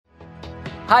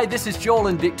Hi, this is Joel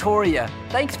and Victoria.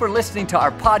 Thanks for listening to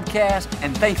our podcast,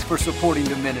 and thanks for supporting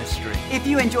the ministry. If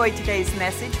you enjoyed today's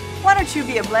message, why don't you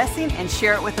be a blessing and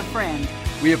share it with a friend?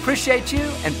 We appreciate you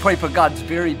and pray for God's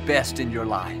very best in your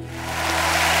life.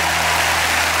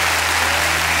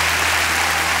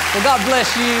 Well, God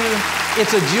bless you.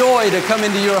 It's a joy to come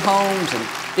into your homes. And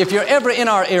if you're ever in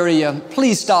our area,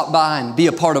 please stop by and be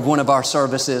a part of one of our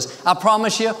services. I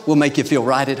promise you, we'll make you feel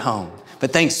right at home.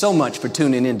 But thanks so much for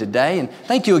tuning in today, and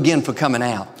thank you again for coming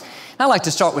out. I'd like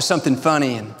to start with something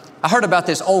funny. And I heard about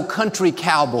this old country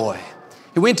cowboy.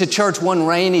 He went to church one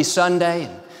rainy Sunday,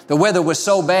 and the weather was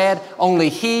so bad, only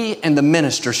he and the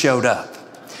minister showed up.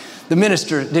 The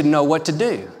minister didn't know what to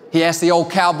do. He asked the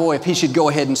old cowboy if he should go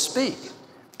ahead and speak.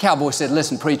 The cowboy said,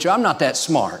 "Listen, preacher, I'm not that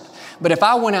smart, but if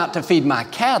I went out to feed my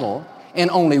cattle and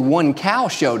only one cow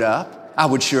showed up, I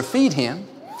would sure feed him."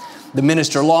 The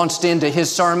minister launched into his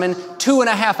sermon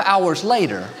 2.5 hours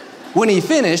later. When he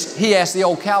finished, he asked the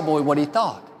old cowboy what he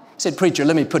thought. He said, "Preacher,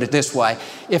 let me put it this way.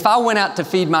 If I went out to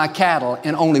feed my cattle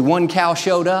and only one cow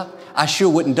showed up, I sure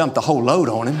wouldn't dump the whole load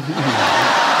on him."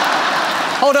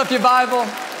 Hold up your Bible.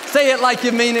 Say it like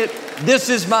you mean it. This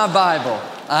is my Bible.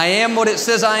 I am what it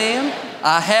says I am.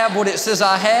 I have what it says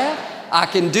I have. I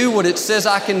can do what it says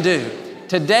I can do.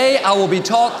 Today I will be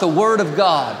taught the Word of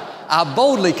God. I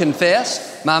boldly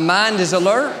confess, my mind is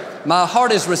alert, my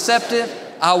heart is receptive,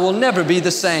 I will never be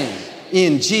the same.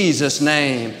 In Jesus'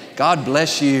 name, God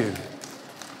bless you.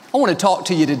 I want to talk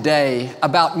to you today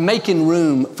about making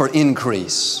room for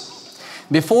increase.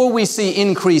 Before we see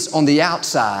increase on the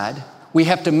outside, we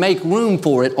have to make room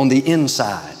for it on the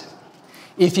inside.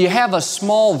 If you have a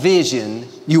small vision,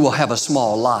 you will have a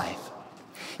small life.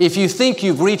 If you think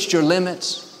you've reached your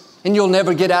limits, and you'll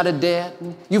never get out of debt,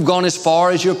 you've gone as far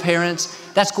as your parents,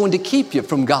 that's going to keep you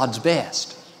from God's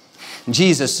best.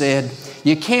 Jesus said,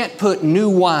 you can't put new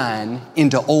wine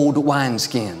into old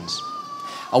wineskins.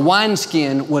 A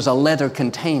wineskin was a leather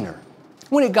container.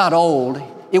 When it got old,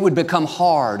 it would become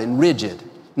hard and rigid,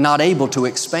 not able to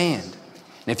expand.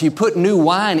 And if you put new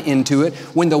wine into it,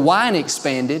 when the wine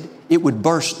expanded, it would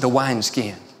burst the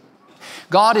wineskin.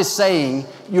 God is saying,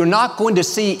 you're not going to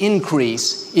see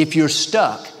increase if you're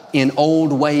stuck in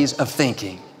old ways of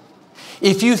thinking.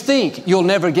 If you think you'll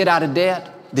never get out of debt,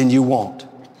 then you won't.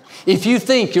 If you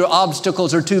think your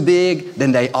obstacles are too big,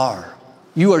 then they are.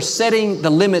 You are setting the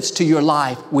limits to your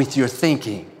life with your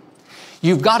thinking.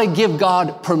 You've got to give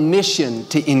God permission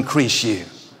to increase you.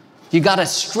 You've got to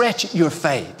stretch your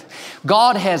faith.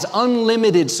 God has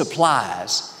unlimited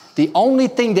supplies. The only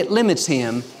thing that limits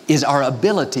Him is our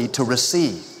ability to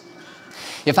receive.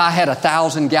 If I had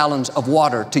 1,000 gallons of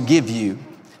water to give you,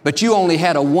 but you only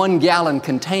had a 1-gallon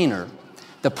container,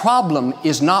 the problem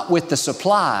is not with the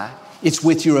supply, it's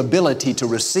with your ability to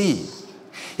receive.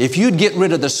 If you'd get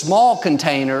rid of the small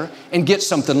container and get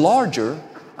something larger,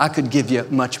 I could give you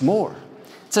much more.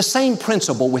 It's the same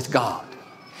principle with God.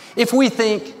 If we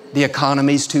think the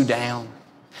economy's too down,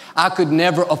 I could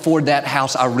never afford that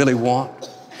house I really want,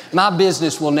 my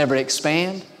business will never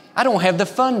expand, I don't have the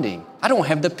funding, I don't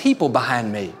have the people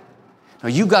behind me. Now,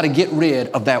 you've got to get rid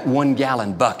of that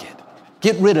 1-gallon bucket.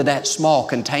 Get rid of that small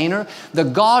container. The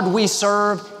God we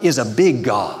serve is a big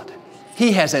God.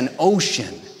 He has an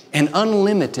ocean, an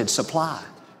unlimited supply.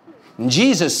 And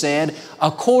Jesus said,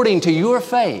 according to your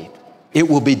faith, it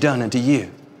will be done unto you.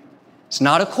 It's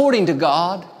not according to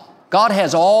God. God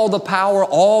has all the power,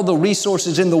 all the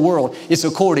resources in the world. It's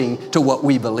according to what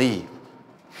we believe.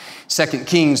 2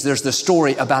 Kings, there's the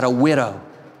story about a widow.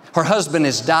 Her husband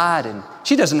has died and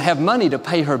she doesn't have money to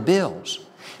pay her bills.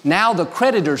 Now the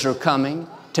creditors are coming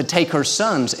to take her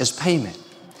sons as payment.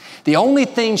 The only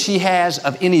thing she has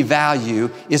of any value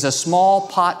is a small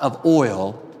pot of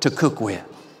oil to cook with.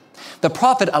 The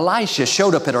prophet Elisha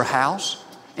showed up at her house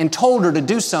and told her to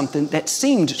do something that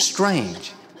seemed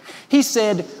strange. He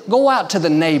said, go out to the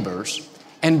neighbors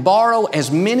and borrow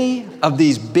as many of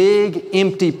these big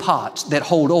empty pots that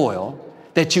hold oil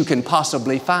that you can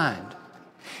possibly find.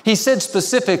 He said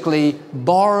specifically,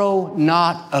 borrow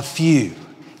not a few.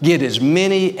 Get as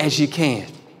many as you can.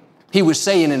 He was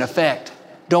saying, in effect,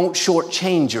 don't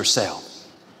shortchange yourself.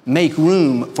 Make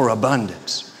room for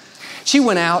abundance. She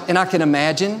went out, and I can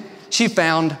imagine she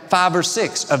found 5 or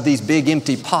 6 of these big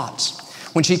empty pots.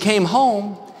 When she came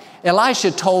home, Elisha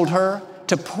told her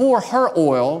to pour her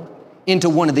oil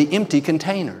into one of the empty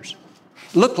containers.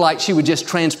 It looked like she would just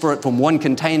transfer it from one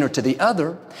container to the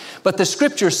other, but the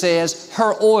scripture says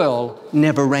her oil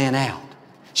never ran out.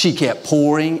 She kept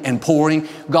pouring and pouring.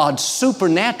 God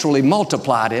supernaturally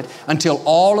multiplied it until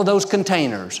all of those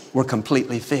containers were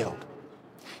completely filled.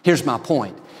 Here's my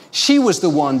point. She was the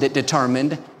one that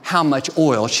determined how much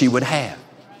oil she would have.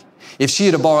 If she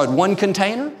had borrowed 1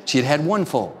 container, she'd had 1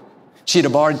 full. She'd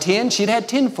have borrowed 10, she'd had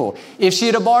 10 full. If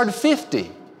she'd have borrowed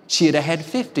 50, she'd have had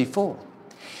 50 full.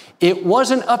 It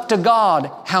wasn't up to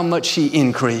God how much she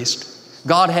increased.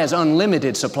 God has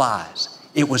unlimited supplies.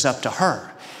 It was up to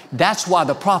her. That's why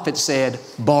the prophet said,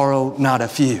 borrow not a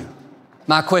few.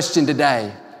 My question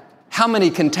today, how many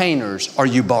containers are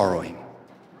you borrowing?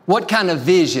 What kind of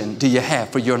vision do you have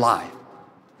for your life?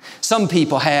 Some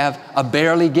people have a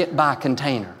barely get by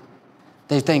container.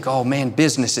 They think, oh man,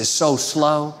 business is so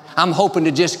slow. I'm hoping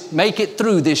to just make it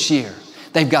through this year.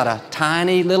 They've got a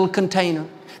tiny little container.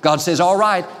 God says, all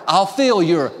right, I'll fill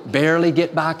your barely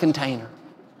get by container.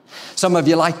 Some of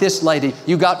you, like this lady,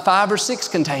 you got 5 or 6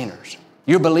 containers.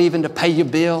 You're believing to pay your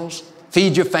bills,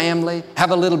 feed your family,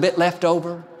 have a little bit left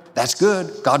over. That's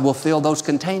good. God will fill those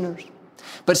containers.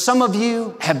 But some of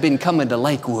you have been coming to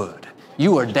Lakewood.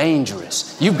 You are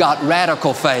dangerous. You've got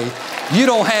radical faith. You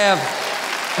don't have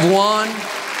 1.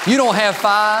 You don't have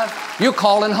 5. You're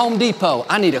calling Home Depot.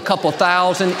 I need a couple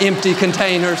thousand empty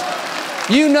containers.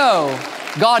 You know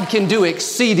God can do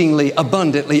exceedingly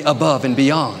abundantly above and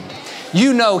beyond.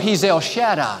 You know He's El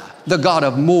Shaddai, the God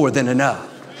of more than enough.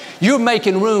 You're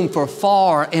making room for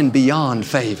far and beyond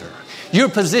favor. You're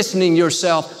positioning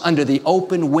yourself under the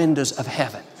open windows of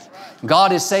heaven.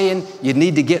 God is saying, you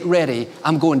need to get ready.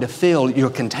 I'm going to fill your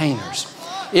containers.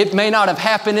 It may not have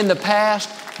happened in the past,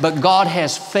 but God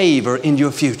has favor in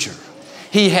your future.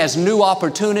 He has new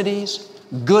opportunities,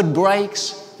 good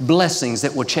breaks, blessings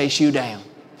that will chase you down.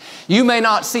 You may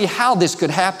not see how this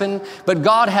could happen, but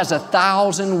God has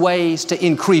 1,000 ways to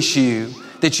increase you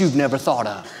that you've never thought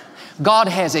of. God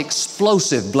has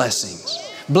explosive blessings,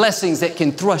 blessings that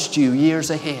can thrust you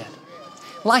years ahead.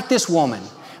 Like this woman,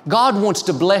 God wants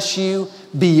to bless you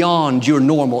beyond your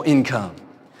normal income,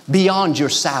 beyond your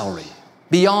salary,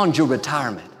 beyond your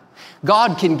retirement.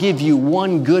 God can give you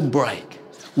 1 good break,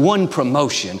 1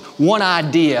 promotion, 1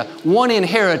 idea, 1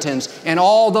 inheritance, and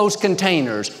all those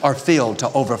containers are filled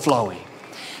to overflowing.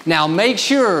 Now make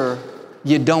sure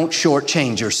you don't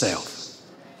shortchange yourself.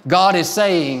 God is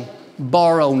saying,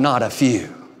 borrow not a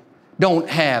few. Don't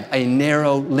have a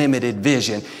narrow, limited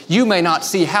vision. You may not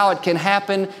see how it can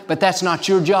happen, but that's not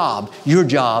your job. Your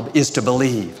job is to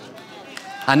believe.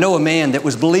 I know a man that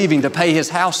was believing to pay his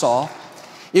house off.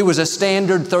 It was a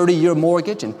standard 30-year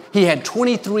mortgage, and he had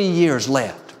 23 years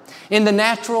left. In the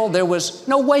natural, there was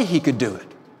no way he could do it.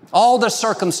 All the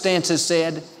circumstances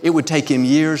said it would take him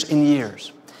years and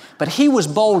years. But he was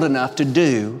bold enough to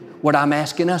do what I'm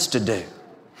asking us to do.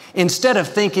 Instead of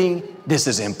thinking, this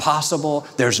is impossible,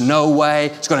 there's no way,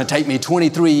 it's going to take me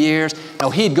 23 years. No,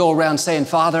 he'd go around saying,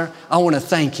 Father, I want to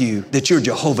thank you that you're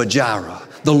Jehovah Jireh,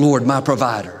 the Lord my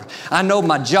provider. I know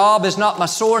my job is not my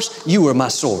source, you are my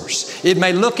source. It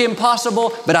may look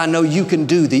impossible, but I know you can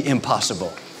do the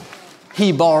impossible.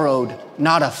 He borrowed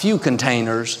not a few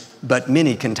containers, but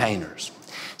many containers.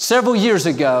 Several years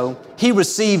ago, he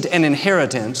received an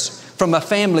inheritance from a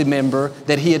family member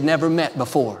that he had never met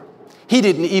before. He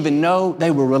didn't even know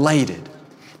they were related.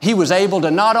 He was able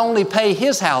to not only pay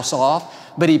his house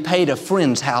off, but he paid a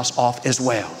friend's house off as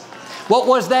well. What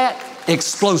was that?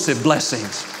 Explosive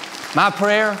blessings. My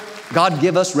prayer, God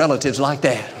give us relatives like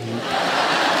that.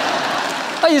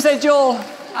 You say, Joel,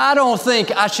 I don't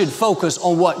think I should focus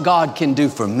on what God can do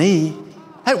for me.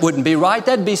 That wouldn't be right.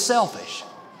 That'd be selfish.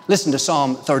 Listen to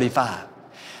Psalm 35.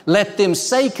 Let them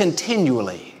say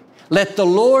continually, let the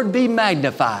Lord be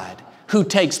magnified, who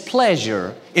takes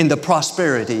pleasure in the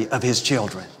prosperity of His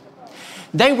children.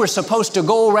 They were supposed to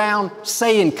go around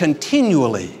saying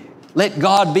continually, let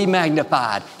God be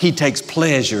magnified. He takes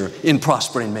pleasure in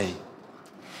prospering me.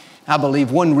 I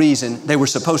believe one reason they were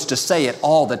supposed to say it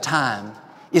all the time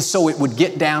is so it would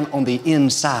get down on the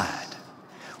inside.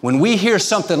 When we hear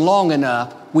something long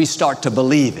enough, we start to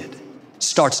believe it. It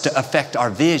starts to affect our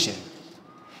vision.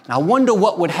 And I wonder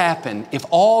what would happen if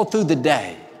all through the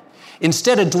day,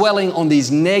 instead of dwelling on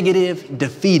these negative,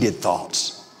 defeated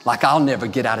thoughts, like I'll never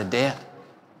get out of debt,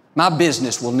 my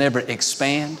business will never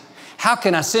expand, how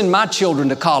can I send my children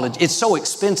to college? It's so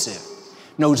expensive.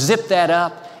 No, zip that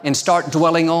up and start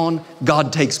dwelling on,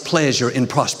 God takes pleasure in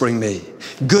prospering me.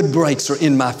 Good breaks are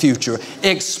in my future.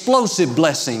 Explosive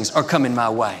blessings are coming my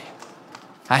way.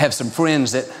 I have some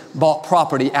friends that bought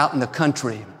property out in the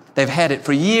country. They've had it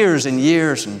for years and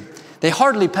years, and they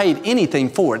hardly paid anything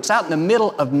for it. It's out in the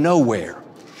middle of nowhere.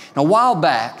 And a while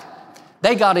back,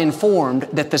 they got informed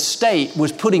that the state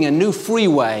was putting a new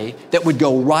freeway that would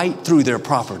go right through their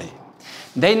property.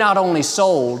 They not only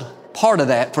sold part of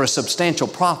that for a substantial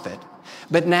profit,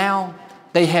 but now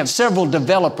they have several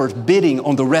developers bidding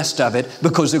on the rest of it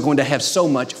because they're going to have so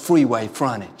much freeway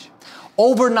frontage.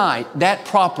 Overnight, that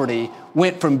property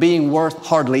went from being worth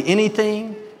hardly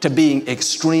anything to being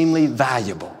extremely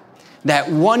valuable.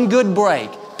 That one good break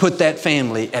put that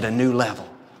family at a new level.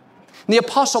 And the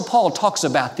Apostle Paul talks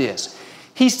about this.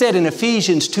 He said in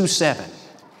Ephesians 2:7,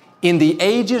 in the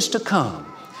ages to come,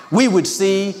 we would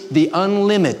see the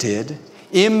unlimited,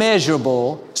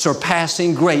 immeasurable,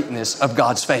 surpassing greatness of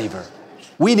God's favor.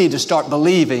 We need to start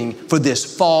believing for this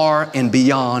far and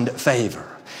beyond favor.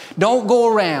 Don't go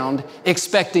around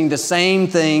expecting the same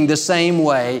thing the same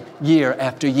way year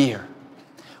after year.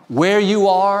 Where you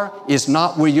are is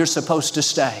not where you're supposed to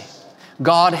stay.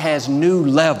 God has new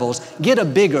levels. Get a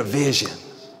bigger vision.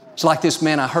 It's like this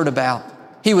man I heard about.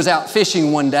 He was out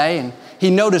fishing one day and he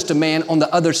noticed a man on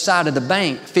the other side of the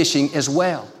bank fishing as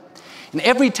well. And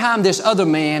every time this other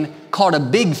man caught a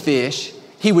big fish,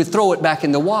 he would throw it back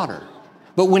in the water.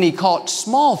 But when he caught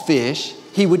small fish,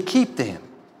 he would keep them.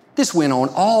 This went on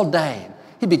all day.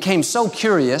 He became so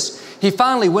curious, he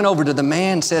finally went over to the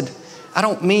man and said, I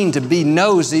don't mean to be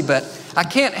nosy, but I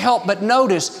can't help but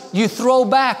notice you throw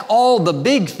back all the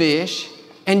big fish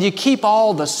and you keep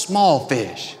all the small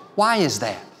fish. Why is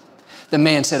that? The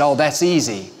man said, oh, that's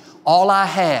easy. All I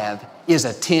have is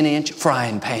a 10-inch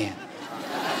frying pan.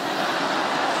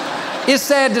 It's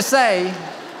sad to say,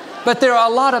 but there are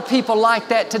a lot of people like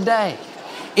that today.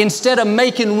 Instead of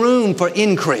making room for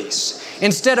increase,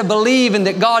 instead of believing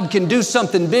that God can do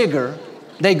something bigger,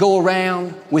 they go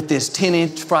around with this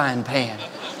 10-inch frying pan.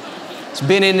 It's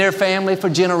been in their family for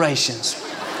generations.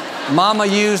 Mama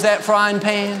used that frying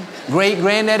pan.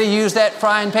 Great-granddaddy used that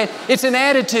frying pan. It's an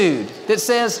attitude that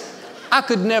says, I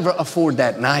could never afford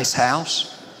that nice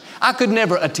house. I could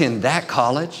never attend that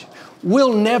college.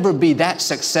 We'll never be that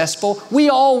successful. We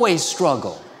always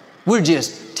struggle. We're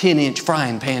just 10-inch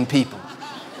frying pan people.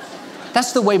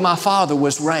 That's the way my father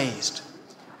was raised.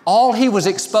 All he was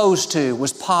exposed to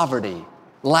was poverty,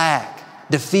 lack,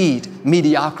 defeat,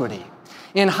 mediocrity.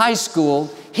 In high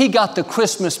school, he got the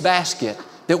Christmas basket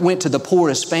that went to the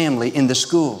poorest family in the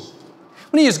school.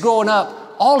 When he was growing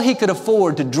up, all he could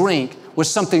afford to drink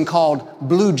was something called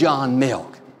Blue John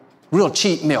milk. Real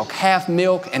cheap milk, half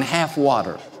milk and half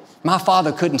water. My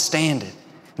father couldn't stand it.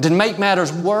 To make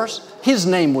matters worse, his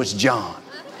name was John.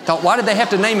 Thought, why did they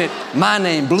have to name it my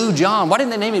name, Blue John? Why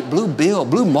didn't they name it Blue Bill,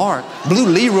 Blue Mark, Blue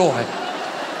Leroy?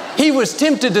 He was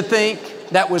tempted to think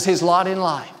that was his lot in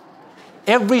life.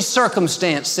 Every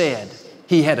circumstance said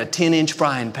he had a 10-inch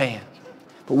frying pan.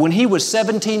 But when he was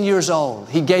 17 years old,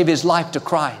 he gave his life to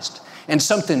Christ, and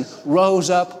something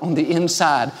rose up on the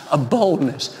inside, a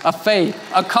boldness, a faith,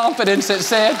 a confidence that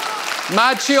said,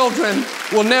 my children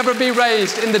will never be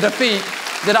raised in the defeat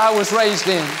that I was raised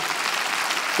in.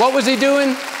 What was he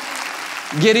doing?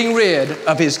 Getting rid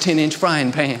of his 10-inch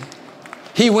frying pan.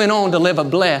 He went on to live a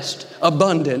blessed,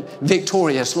 abundant,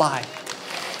 victorious life.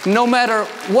 No matter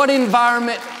what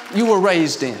environment you were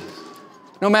raised in,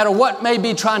 no matter what may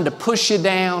be trying to push you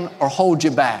down or hold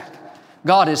you back,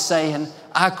 God is saying,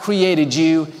 I created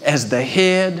you as the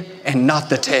head and not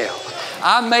the tail.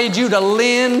 I made you to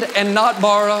lend and not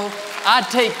borrow. I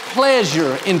take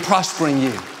pleasure in prospering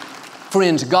you.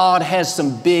 Friends, God has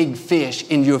some big fish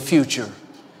in your future.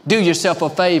 Do yourself a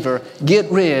favor, get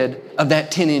rid of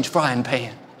that 10-inch frying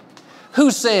pan.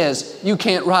 Who says you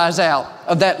can't rise out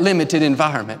of that limited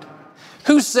environment?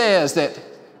 Who says that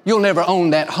you'll never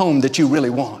own that home that you really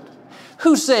want?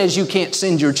 Who says you can't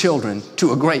send your children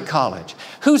to a great college?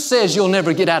 Who says you'll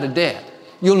never get out of debt?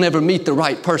 You'll never meet the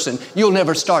right person. You'll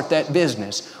never start that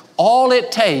business. All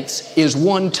it takes is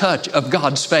one touch of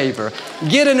God's favor.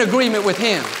 Get in agreement with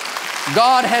Him.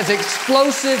 God has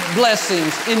explosive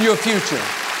blessings in your future.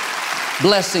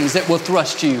 Blessings that will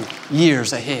thrust you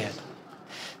years ahead.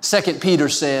 2 Peter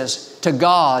says, to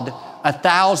God,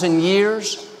 1,000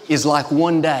 years is like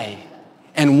one day,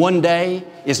 and one day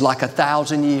is like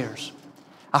 1,000 years.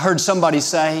 I heard somebody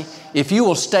say, if you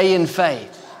will stay in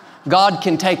faith, God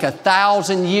can take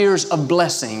 1,000 years of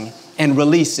blessing and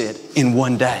release it in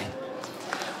one day.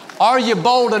 Are you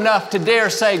bold enough to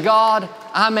dare say, God,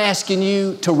 I'm asking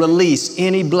you to release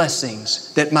any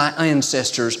blessings that my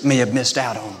ancestors may have missed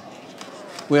out on?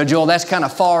 Well, Joel, that's kind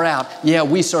of far out. Yeah,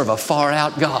 we serve a far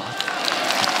out God.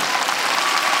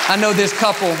 I know this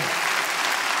couple,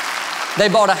 they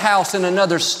bought a house in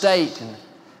another state, and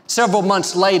several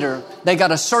months later, they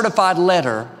got a certified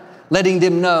letter letting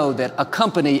them know that a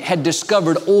company had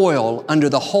discovered oil under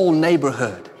the whole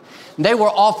neighborhood. They were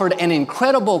offered an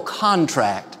incredible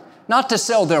contract, not to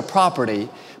sell their property,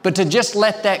 but to just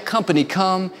let that company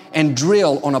come and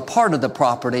drill on a part of the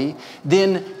property.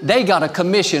 Then they got a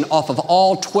commission off of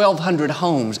all 1,200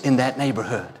 homes in that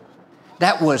neighborhood.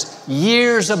 That was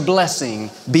years of blessing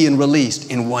being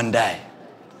released in one day.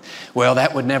 Well,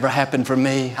 that would never happen for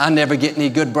me. I never get any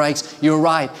good breaks. You're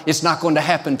right. It's not going to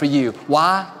happen for you.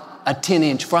 Why? A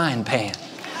 10-inch frying pan.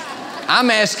 I'm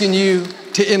asking you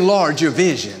to enlarge your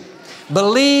vision.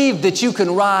 Believe that you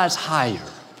can rise higher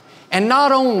and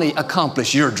not only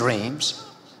accomplish your dreams,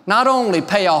 not only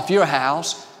pay off your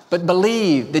house, but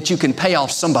believe that you can pay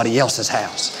off somebody else's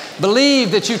house.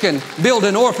 Believe that you can build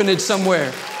an orphanage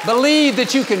somewhere. Believe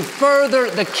that you can further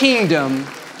the kingdom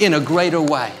in a greater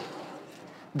way.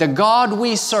 The God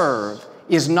we serve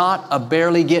is not a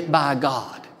barely get by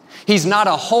God. He's not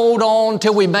a hold on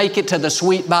till we make it to the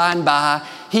sweet by and by.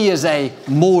 He is a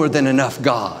more than enough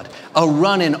God, a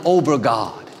running over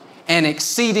God, and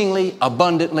exceedingly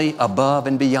abundantly above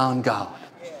and beyond God.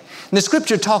 And the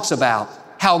scripture talks about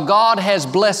how God has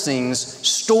blessings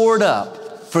stored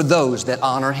up for those that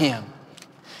honor Him.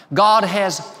 God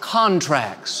has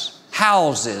contracts,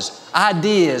 houses,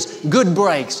 ideas, good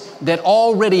breaks that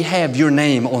already have your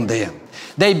name on them.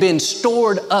 They've been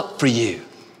stored up for you.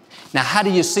 Now, how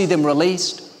do you see them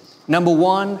released? Number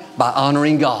one, by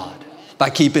honoring God, by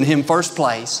keeping Him first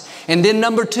place. And then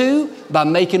number two, by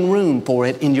making room for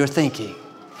it in your thinking.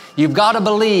 You've got to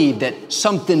believe that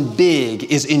something big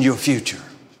is in your future.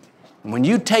 When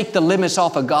you take the limits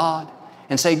off of God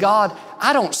and say, God,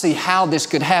 I don't see how this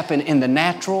could happen in the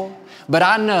natural, but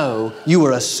I know You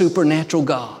are a supernatural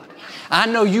God. I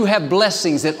know You have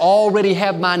blessings that already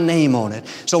have my name on it.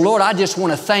 So Lord, I just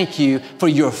want to thank You for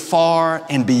Your far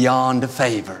and beyond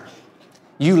favor.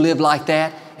 You live like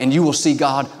that and you will see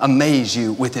God amaze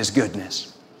you with His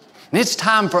goodness. And it's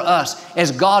time for us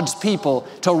as God's people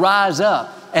to rise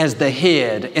up as the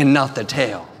head and not the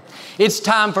tail. It's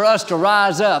time for us to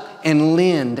rise up and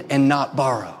lend and not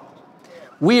borrow.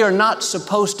 We are not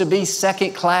supposed to be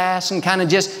second class and kind of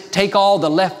just take all the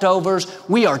leftovers.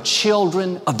 We are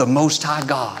children of the Most High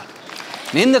God.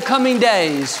 And in the coming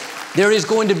days, there is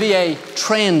going to be a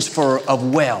transfer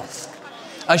of wealth,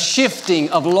 a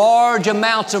shifting of large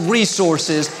amounts of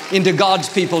resources into God's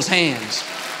people's hands.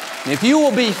 And if you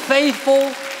will be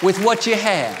faithful with what you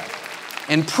have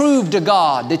and prove to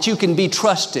God that you can be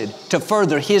trusted to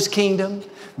further His kingdom,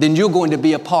 then you're going to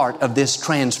be a part of this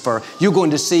transfer. You're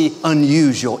going to see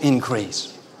unusual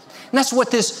increase. And that's what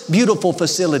this beautiful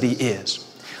facility is.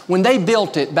 When they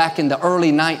built it back in the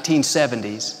early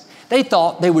 1970s, they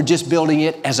thought they were just building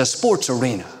it as a sports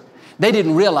arena. They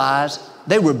didn't realize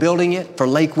they were building it for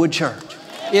Lakewood Church.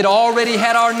 It already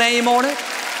had our name on it.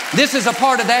 This is a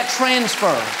part of that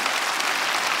transfer.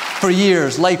 For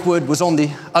years, Lakewood was on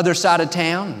the other side of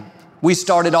town. We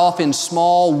started off in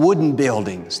small wooden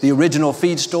buildings, the original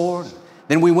feed store.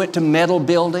 Then we went to metal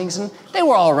buildings, and they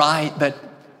were all right, but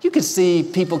you could see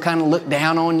people kind of look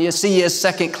down on you, see you as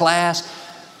second class.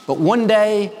 But one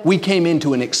day, we came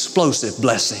into an explosive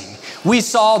blessing. We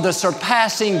saw the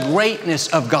surpassing greatness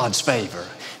of God's favor.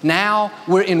 Now,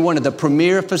 we're in one of the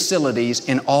premier facilities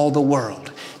in all the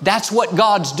world. That's what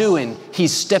God's doing.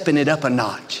 He's stepping it up a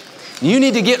notch. You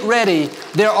need to get ready.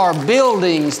 There are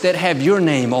buildings that have your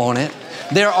name on it.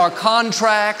 There are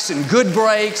contracts and good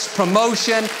breaks,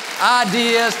 promotion,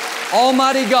 ideas.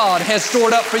 Almighty God has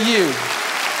stored up for you.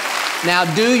 Now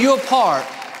do your part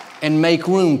and make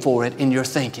room for it in your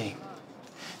thinking.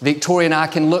 Victoria and I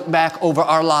can look back over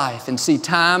our life and see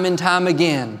time and time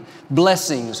again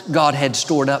blessings God had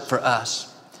stored up for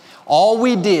us. All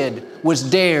we did was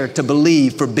dare to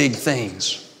believe for big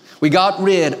things. We got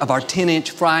rid of our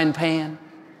 10-inch frying pan.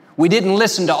 We didn't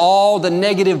listen to all the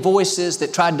negative voices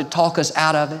that tried to talk us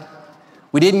out of it.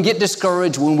 We didn't get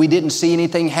discouraged when we didn't see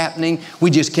anything happening. We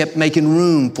just kept making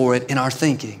room for it in our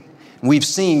thinking. We've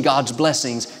seen God's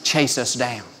blessings chase us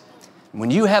down. When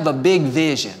you have a big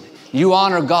vision, you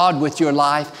honor God with your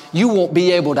life, you won't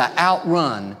be able to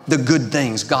outrun the good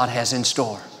things God has in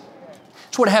store.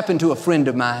 It's what happened to a friend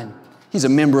of mine. He's a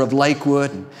member of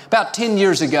Lakewood. About 10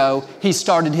 years ago, he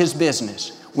started his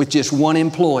business with just one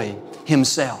employee,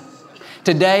 himself.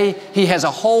 Today, he has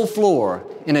a whole floor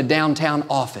in a downtown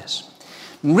office.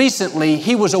 Recently,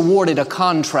 he was awarded a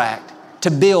contract to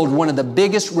build one of the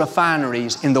biggest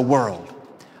refineries in the world,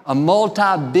 a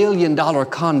multi-billion-dollar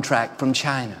contract from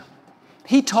China.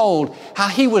 He told how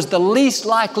he was the least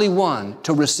likely one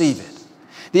to receive it.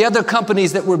 The other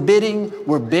companies that were bidding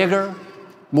were bigger,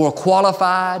 more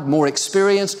qualified, more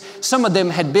experienced. Some of them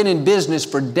had been in business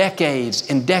for decades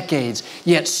and decades,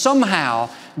 yet somehow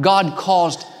God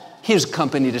caused his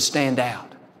company to stand out.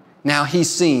 Now he's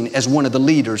seen as one of the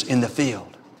leaders in the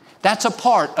field. That's a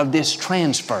part of this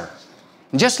transfer.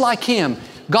 And just like him,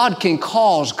 God can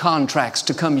cause contracts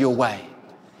to come your way.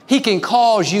 He can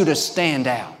cause you to stand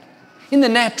out. In the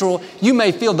natural, you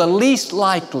may feel the least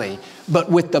likely, But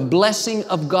with the blessing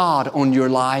of God on your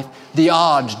life, the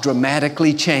odds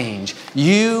dramatically change.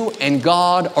 You and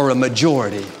God are a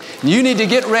majority. You need to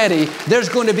get ready. There's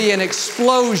going to be an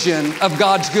explosion of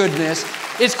God's goodness.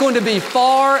 It's going to be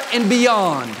far and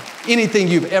beyond anything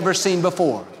you've ever seen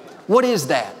before. What is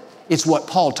that? It's what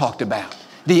Paul talked about.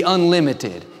 The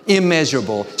unlimited,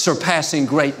 immeasurable, surpassing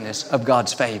greatness of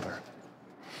God's favor.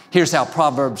 Here's how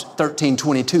Proverbs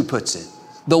 13:22 puts it.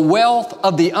 The wealth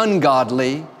of the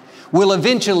ungodly will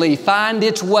eventually find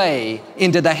its way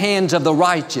into the hands of the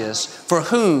righteous for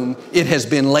whom it has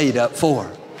been laid up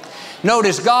for.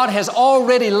 Notice God has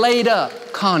already laid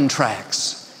up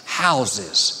contracts,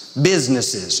 houses,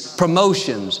 businesses,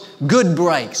 promotions, good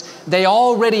breaks. They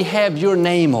already have your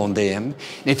name on them.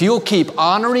 If you'll keep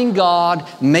honoring God,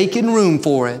 making room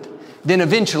for it, then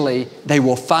eventually they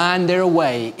will find their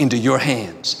way into your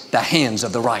hands, the hands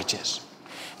of the righteous.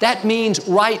 That means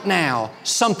right now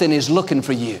something is looking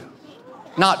for you.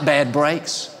 Not bad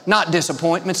breaks, not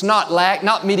disappointments, not lack,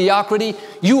 not mediocrity.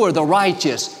 You are the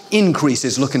righteous. Increase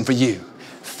is looking for you.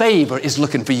 Favor is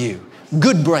looking for you.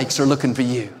 Good breaks are looking for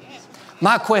you.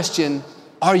 My question,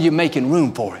 are you making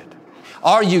room for it?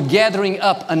 Are you gathering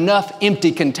up enough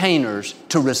empty containers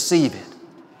to receive it?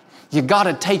 You got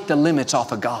to take the limits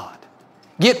off of God.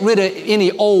 Get rid of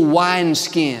any old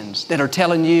wineskins that are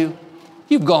telling you,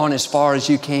 you've gone as far as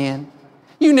you can.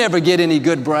 You never get any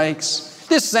good breaks.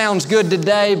 This sounds good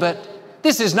today, but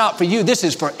this is not for you. This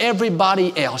is for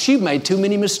everybody else. You've made too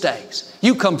many mistakes.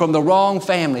 You come from the wrong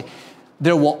family.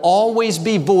 There will always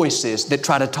be voices that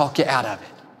try to talk you out of it.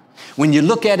 When you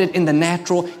look at it in the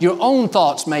natural, your own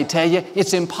thoughts may tell you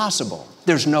it's impossible.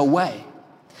 There's no way.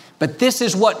 But this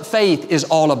is what faith is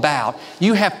all about.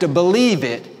 You have to believe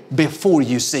it before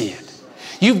you see it.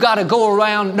 You've got to go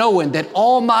around knowing that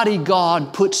Almighty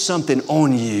God puts something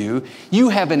on you. You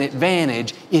have an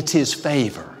advantage. It's His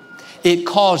favor. It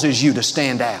causes you to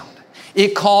stand out.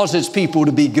 It causes people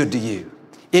to be good to you.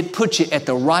 It puts you at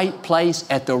the right place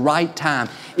at the right time.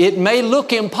 It may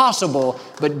look impossible,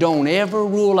 but don't ever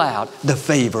rule out the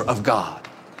favor of God.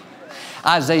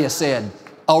 Isaiah said,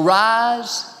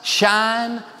 "Arise,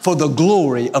 shine, for the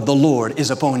glory of the Lord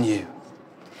is upon you."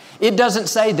 It doesn't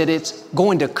say that it's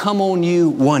going to come on you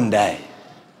one day.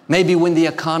 Maybe when the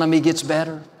economy gets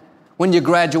better, when you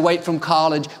graduate from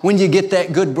college, when you get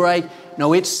that good break.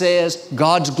 No, it says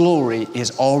God's glory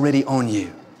is already on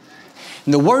you.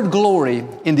 And the word glory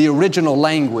in the original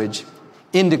language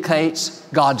indicates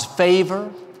God's favor,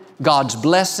 God's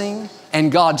blessing,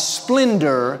 and God's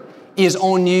splendor is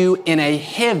on you in a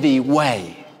heavy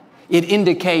way. It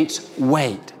indicates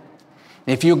weight.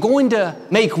 If you're going to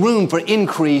make room for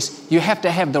increase, you have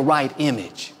to have the right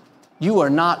image. You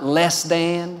are not less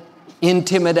than,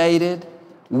 intimidated,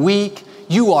 weak.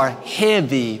 You are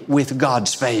heavy with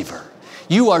God's favor.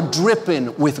 You are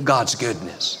dripping with God's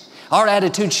goodness. Our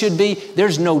attitude should be,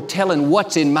 there's no telling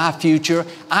what's in my future.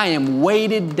 I am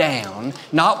weighted down,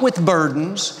 not with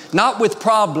burdens, not with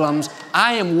problems.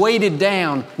 I am weighted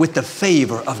down with the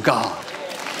favor of God.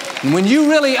 And when you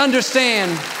really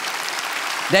understand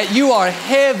that you are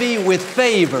heavy with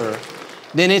favor,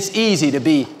 then it's easy to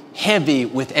be heavy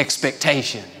with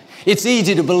expectation. It's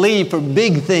easy to believe for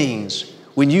big things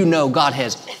when you know God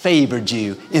has favored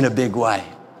you in a big way.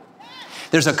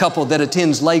 There's a couple that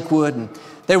attends Lakewood, and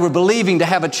they were believing to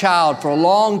have a child for a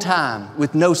long time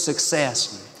with no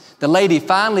success. The lady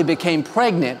finally became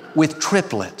pregnant with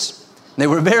triplets. They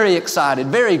were very excited,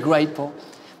 very grateful.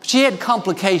 She had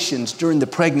complications during the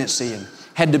pregnancy and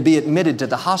had to be admitted to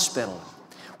the hospital.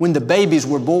 When the babies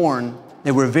were born,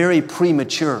 they were very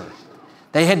premature.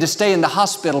 They had to stay in the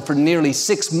hospital for nearly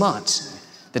 6 months.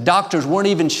 The doctors weren't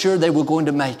even sure they were going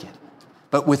to make it.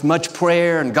 But with much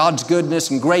prayer and God's goodness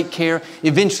and great care,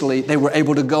 eventually they were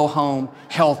able to go home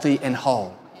healthy and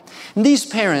whole. And these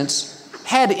parents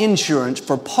had insurance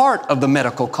for part of the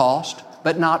medical cost,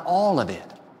 but not all of it.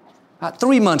 About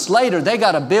 3 months later, they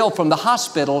got a bill from the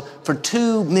hospital for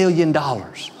 $2 million.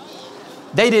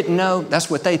 They didn't know, that's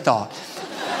what they thought.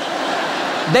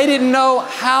 They didn't know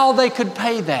how they could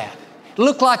pay that. It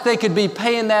looked like they could be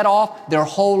paying that off their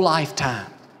whole lifetime.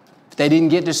 They didn't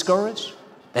get discouraged.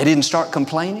 They didn't start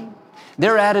complaining.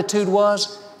 Their attitude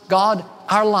was, God,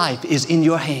 our life is in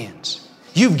your hands.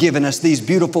 You've given us these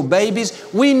beautiful babies.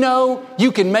 We know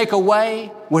you can make a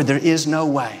way where there is no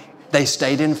way. They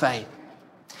stayed in faith.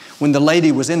 When the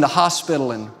lady was in the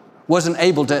hospital and wasn't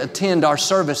able to attend our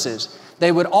services,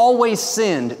 they would always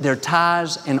send their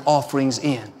tithes and offerings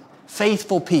in.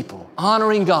 Faithful people,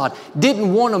 honoring God,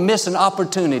 didn't want to miss an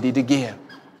opportunity to give.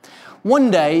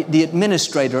 One day, the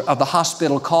administrator of the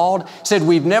hospital called, said,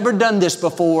 "We've never done this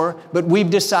before, but we've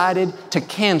decided to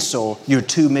cancel your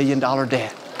 $2 million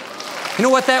debt." You know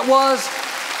what that was?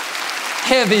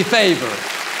 Heavy favor.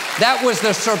 That was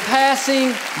the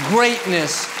surpassing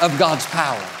greatness of God's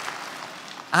power.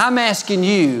 I'm asking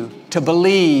you to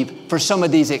believe for some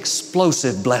of these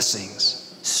explosive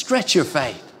blessings. Stretch your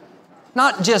faith.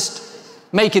 Not just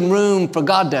making room for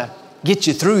God to get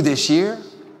you through this year,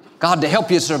 God to help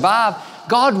you survive.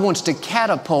 God wants to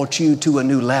catapult you to a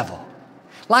new level.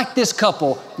 Like this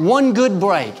couple, one good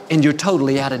break and you're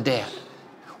totally out of debt.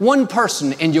 One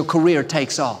person and your career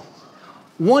takes off.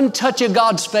 One touch of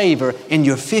God's favor and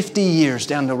you're 50 years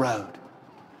down the road.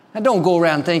 Now don't go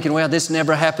around thinking, well, this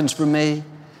never happens for me.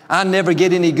 I never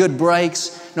get any good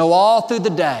breaks. No, all through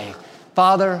the day,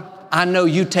 Father, I know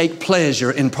you take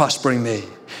pleasure in prospering me.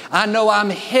 I know I'm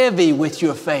heavy with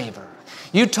your favor.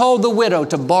 You told the widow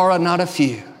to borrow not a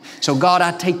few. So God,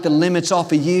 I take the limits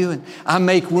off of you and I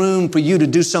make room for you to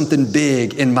do something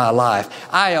big in my life.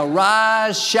 I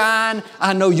arise, shine.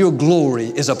 I know your glory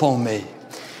is upon me.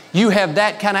 You have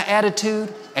that kind of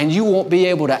attitude and you won't be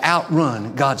able to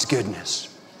outrun God's goodness.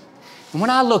 And when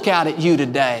I look out at you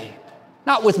today,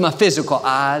 not with my physical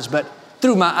eyes, but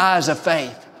through my eyes of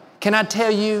faith, can I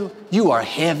tell you, you are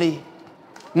heavy.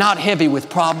 Not heavy with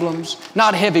problems,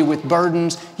 not heavy with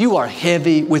burdens. You are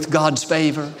heavy with God's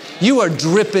favor. You are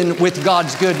dripping with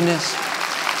God's goodness.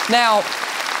 Now,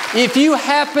 if you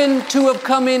happen to have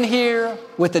come in here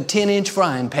with a 10-inch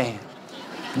frying pan,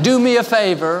 do me a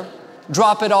favor,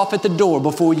 drop it off at the door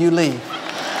before you leave.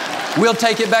 We'll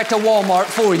take it back to Walmart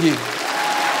for you.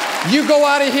 You go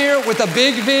out of here with a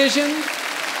big vision,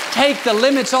 take the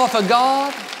limits off of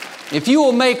God. If you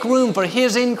will make room for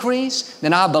His increase,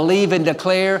 then I believe and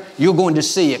declare you're going to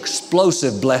see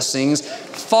explosive blessings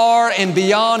far and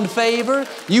beyond favor.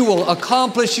 You will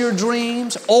accomplish your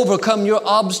dreams, overcome your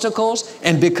obstacles,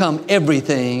 and become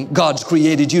everything God's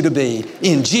created you to be.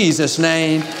 In Jesus'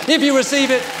 name. If you receive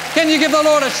it, can you give the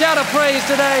Lord a shout of praise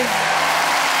today?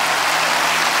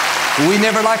 We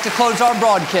never like to close our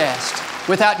broadcast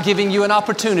without giving you an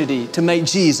opportunity to make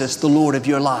Jesus the Lord of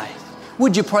your life.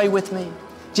 Would you pray with me?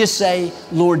 Just say,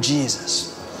 Lord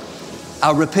Jesus,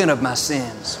 I repent of my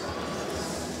sins.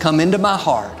 Come into my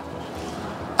heart.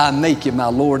 I make you my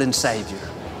Lord and Savior.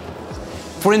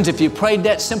 Friends, if you prayed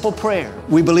that simple prayer,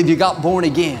 we believe you got born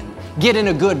again. Get in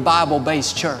a good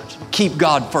Bible-based church. Keep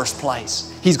God first place.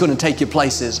 He's going to take you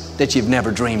places that you've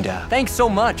never dreamed of. Thanks so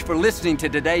much for listening to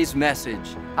today's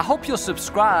message. I hope you'll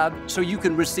subscribe so you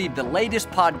can receive the latest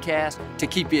podcast to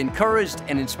keep you encouraged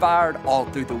and inspired all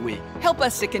through the week. Help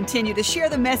us to continue to share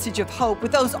the message of hope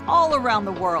with those all around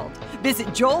the world. Visit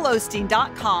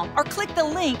joelosteen.com or click the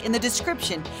link in the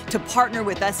description to partner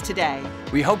with us today.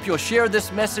 We hope you'll share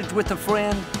this message with a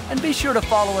friend and be sure to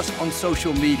follow us on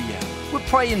social media. We're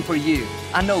praying for you.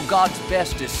 I know God's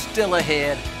best is still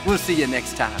ahead. We'll see you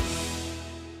next time.